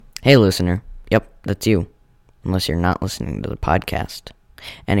Hey, listener. Yep, that's you. Unless you're not listening to the podcast.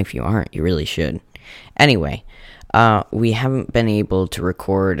 And if you aren't, you really should. Anyway, we haven't been able to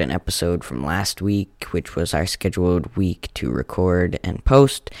record an episode from last week, which was our scheduled week to record and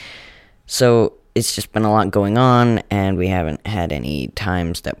post. So it's just been a lot going on, and we haven't had any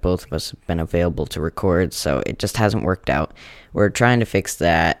times that both of us have been available to record, so it just hasn't worked out. We're trying to fix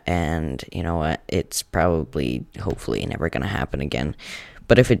that, and you know what? It's probably, hopefully, never going to happen again.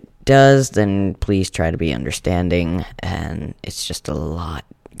 But if it does, then please try to be understanding, and it's just a lot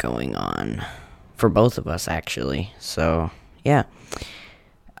going on for both of us, actually. So, yeah.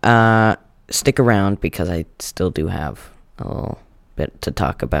 Stick around, because I still do have a little bit to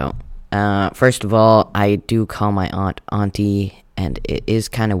talk about. First of all, I do call my aunt auntie, and it is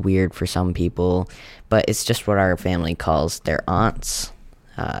kind of weird for some people, but it's just what our family calls their aunts.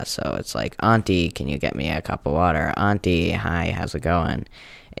 So it's like, auntie, can you get me a cup of water? Auntie, hi, how's it going?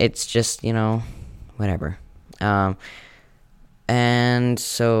 It's just, whatever. And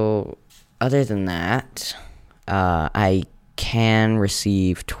so, other than that, I can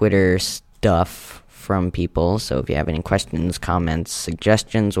receive Twitter stuff from people. So if you have any questions, comments,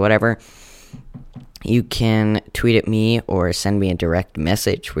 suggestions, whatever, you can tweet at me or send me a direct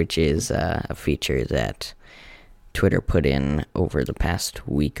message, which is a feature that Twitter put in over the past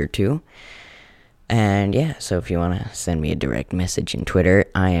week or two. And yeah, so if you want to send me a direct message in Twitter,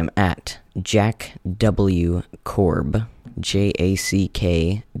 I am at Jack W. Corb,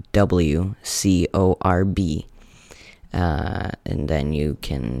 JACKWCORB. And then you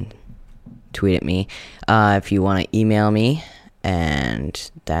can tweet at me. If you want to email me,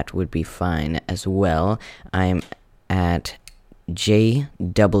 and that would be fine as well, I'm at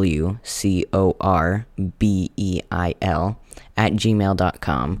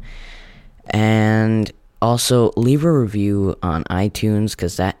JWCORBEIL@gmail.com. And also leave a review on iTunes,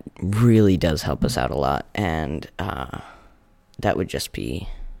 because that really does help us out a lot, and that would just be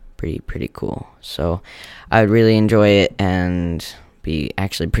pretty cool. So I would really enjoy it and be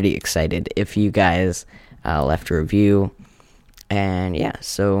actually pretty excited if you guys left a review. And yeah,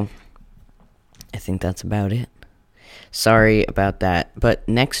 so I think that's about it. Sorry about that, but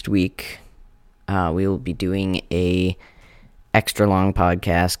next week we will be doing a extra long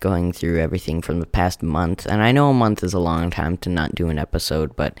podcast going through everything from the past month. And I know a month is a long time to not do an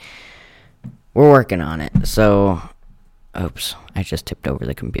episode, but we're working on it. So, oops, I just tipped over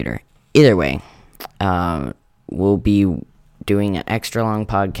the computer. Either way, we'll be doing an extra long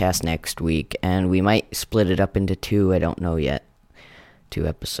podcast next week, and we might split it up into two. I don't know yet. 2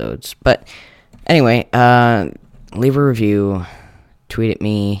 episodes. But anyway, leave a review, tweet at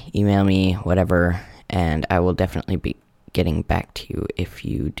me, email me, whatever, and I will definitely be getting back to you if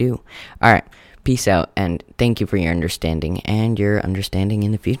you do. All right, peace out, and thank you for your understanding and your understanding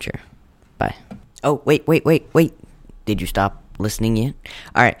in the future. Bye. Oh, wait. Did you stop listening yet?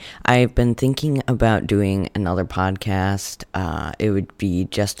 All right, I've been thinking about doing another podcast. It would be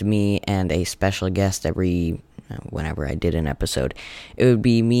just me and a special guest whenever I did an episode. It would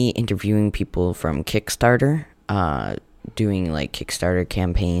be me interviewing people from Kickstarter, doing like Kickstarter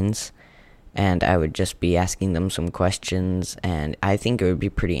campaigns, and I would just be asking them some questions, and I think it would be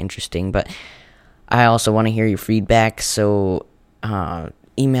pretty interesting. But I also want to hear your feedback, so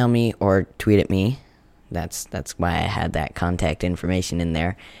email me or tweet at me. That's why I had that contact information in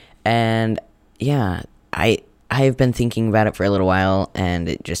there. And yeah, I have been thinking about it for a little while, and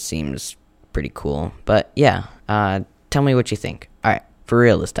it just seems pretty cool. But yeah, tell me what you think. All right, for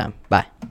real this time. Bye.